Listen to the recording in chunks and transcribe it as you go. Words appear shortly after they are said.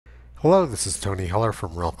Hello, this is Tony Heller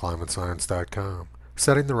from RealClimateScience.com,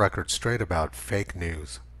 setting the record straight about fake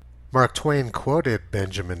news. Mark Twain quoted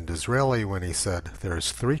Benjamin Disraeli when he said,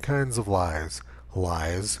 "There's three kinds of lies: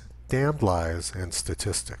 lies, damned lies, and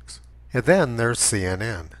statistics." And then there's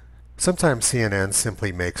CNN. Sometimes CNN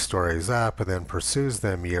simply makes stories up and then pursues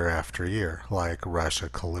them year after year, like Russia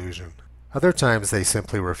collusion. Other times they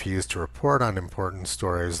simply refuse to report on important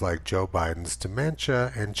stories like Joe Biden's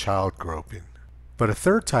dementia and child groping. But a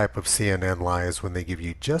third type of CNN lie is when they give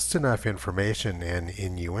you just enough information and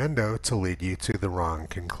innuendo to lead you to the wrong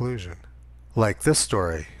conclusion. Like this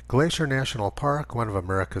story, Glacier National Park, one of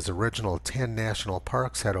America's original 10 national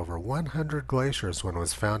parks, had over 100 glaciers when it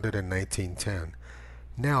was founded in 1910.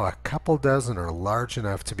 Now a couple dozen are large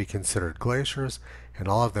enough to be considered glaciers, and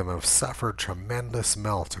all of them have suffered tremendous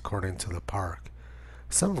melt according to the park.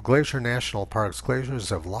 Some of Glacier National Park's glaciers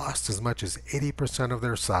have lost as much as 80% of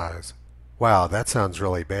their size. Wow, that sounds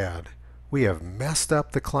really bad. We have messed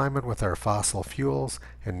up the climate with our fossil fuels,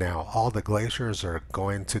 and now all the glaciers are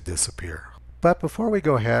going to disappear. But before we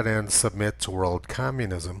go ahead and submit to world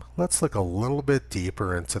communism, let's look a little bit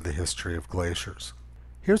deeper into the history of glaciers.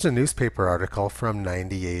 Here's a newspaper article from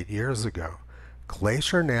 98 years ago.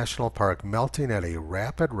 Glacier National Park melting at a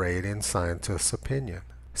rapid rate in scientists' opinion.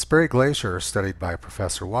 Sperry Glacier, studied by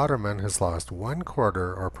Professor Waterman, has lost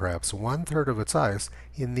 1/4 or perhaps 1/3 of its ice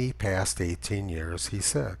in the past 18 years, he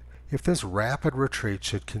said. If this rapid retreat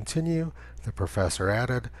should continue, the professor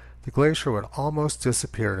added, the glacier would almost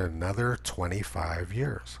disappear in another 25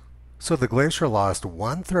 years. So the glacier lost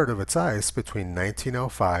 1/3 of its ice between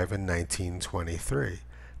 1905 and 1923.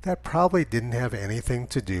 That probably didn't have anything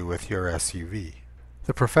to do with your SUV.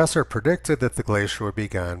 The professor predicted that the glacier would be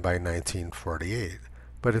gone by 1948.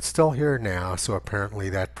 But it's still here now, so apparently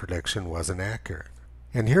that prediction wasn't accurate.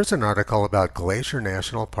 And here's an article about Glacier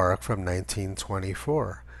National Park from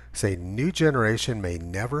 1924. Say, new generation may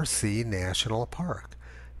never see National Park.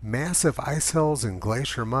 Massive ice hills and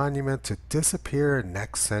glacier monument to disappear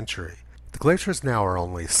next century. The glaciers now are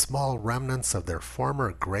only small remnants of their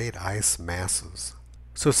former great ice masses.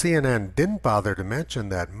 So CNN didn't bother to mention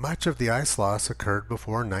that much of the ice loss occurred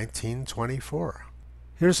before 1924.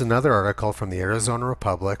 Here's another article from the Arizona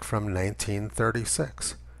Republic from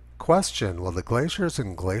 1936. Question: will the glaciers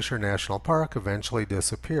in Glacier National Park eventually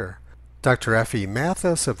disappear? Dr. F.E.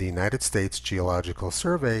 Mathis of the United States Geological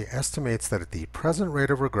Survey estimates that at the present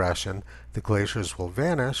rate of regression, the glaciers will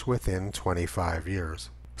vanish within 25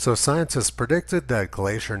 years. So scientists predicted that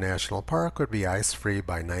Glacier National Park would be ice-free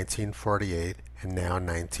by 1948 and now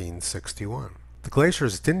 1961. The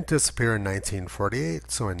glaciers didn't disappear in 1948,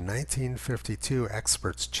 so in 1952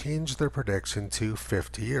 experts changed their prediction to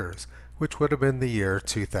 50 years, which would have been the year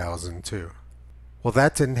 2002. Well,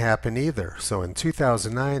 that didn't happen either, so in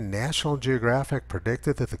 2009 National Geographic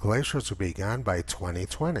predicted that the glaciers would be gone by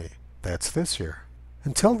 2020. That's this year.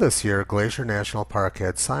 Until this year, Glacier National Park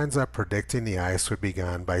had signs up predicting the ice would be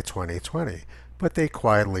gone by 2020, but they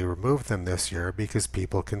quietly removed them this year because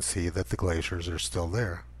people can see that the glaciers are still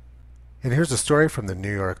there. And here's a story from the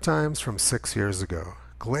New York Times from 6 years ago.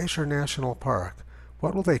 Glacier National Park.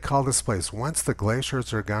 What will they call this place once the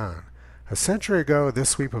glaciers are gone? A century ago,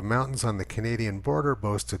 this sweep of mountains on the Canadian border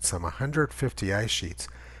boasted some 150 ice sheets,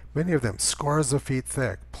 many of them scores of feet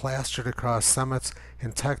thick, plastered across summits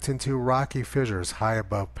and tucked into rocky fissures high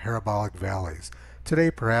above parabolic valleys.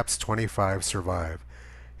 Today, perhaps 25 survive.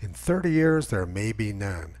 In 30 years, there may be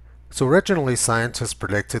none. So originally scientists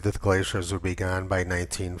predicted that the glaciers would be gone by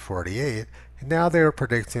 1948, and now they are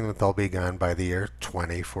predicting that they'll be gone by the year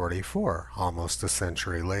 2044, almost a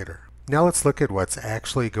century later. Now let's look at what's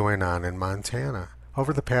actually going on in Montana.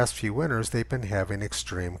 Over the past few winters, they've been having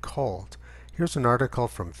extreme cold. Here's an article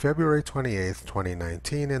from February 28,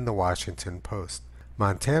 2019 in the Washington Post.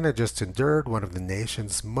 Montana just endured one of the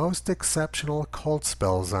nation's most exceptional cold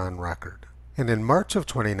spells on record. And in March of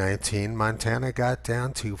 2019, Montana got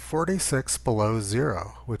down to 46 below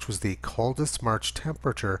zero, which was the coldest March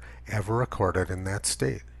temperature ever recorded in that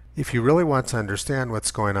state. If you really want to understand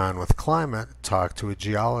what's going on with climate, talk to a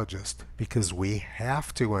geologist, because we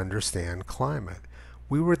have to understand climate.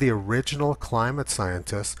 We were the original climate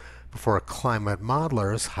scientists before climate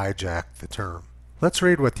modelers hijacked the term. Let's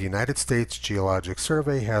read what the United States Geologic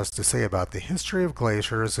Survey has to say about the history of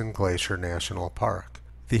glaciers in Glacier National Park.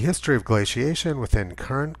 The history of glaciation within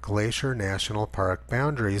current Glacier National Park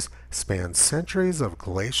boundaries spans centuries of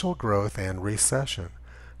glacial growth and recession,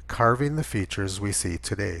 carving the features we see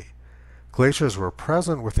today. Glaciers were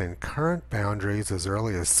present within current boundaries as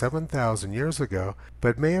early as 7,000 years ago,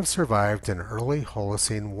 but may have survived an early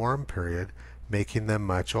Holocene warm period, making them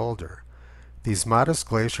much older. These modest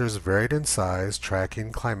glaciers varied in size,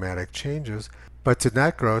 tracking climatic changes, but did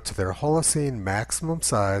not grow to their Holocene maximum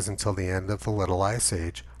size until the end of the Little Ice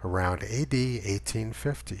Age, around AD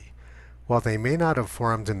 1850. While they may not have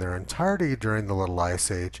formed in their entirety during the Little Ice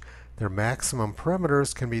Age, their maximum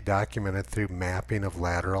perimeters can be documented through mapping of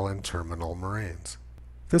lateral and terminal moraines.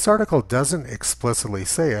 This article doesn't explicitly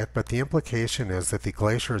say it, but the implication is that the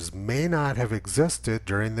glaciers may not have existed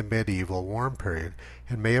during the medieval warm period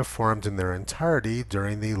and may have formed in their entirety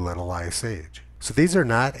during the Little Ice Age. So these are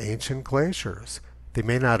not ancient glaciers. They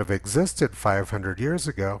may not have existed 500 years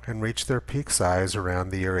ago and reached their peak size around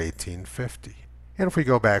the year 1850. And if we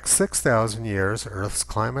go back 6,000 years, Earth's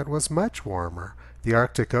climate was much warmer. The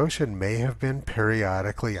Arctic Ocean may have been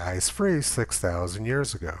periodically ice-free 6,000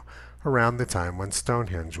 years ago, around the time when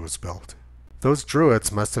Stonehenge was built. Those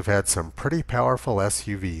Druids must have had some pretty powerful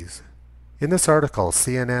SUVs. In this article,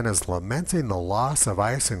 CNN is lamenting the loss of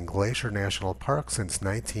ice in Glacier National Park since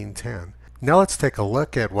 1910. Now let's take a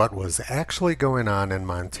look at what was actually going on in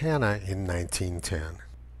Montana in 1910.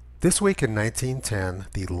 This week in 1910,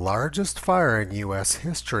 the largest fire in U.S.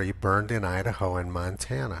 history burned in Idaho and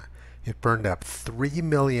Montana. It burned up 3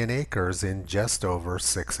 million acres in just over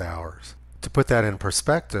 6 hours. To put that in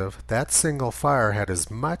perspective, that single fire had as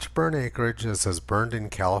much burn acreage as has burned in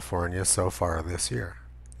California so far this year.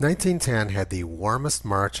 1910 had the warmest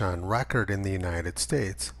March on record in the United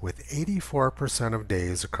States, with 84% of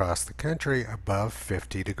days across the country above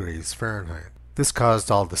 50 degrees Fahrenheit. This caused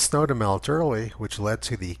all the snow to melt early, which led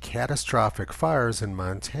to the catastrophic fires in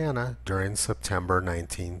Montana during September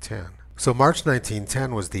 1910. So March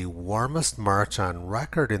 1910 was the warmest March on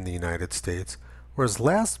record in the United States, whereas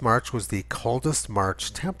last March was the coldest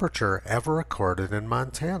March temperature ever recorded in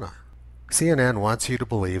Montana. CNN wants you to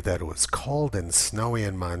believe that it was cold and snowy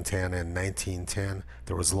in Montana in 1910,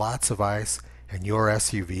 there was lots of ice, and your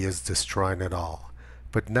SUV is destroying it all.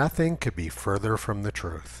 But nothing could be further from the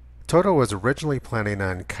truth. Toto was originally planning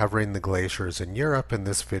on covering the glaciers in Europe in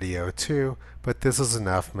this video too, but this is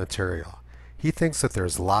enough material. He thinks that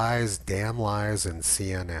there's lies, damn lies, in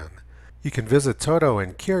CNN. You can visit Toto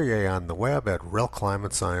and Kyrie on the web at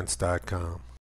realclimatescience.com.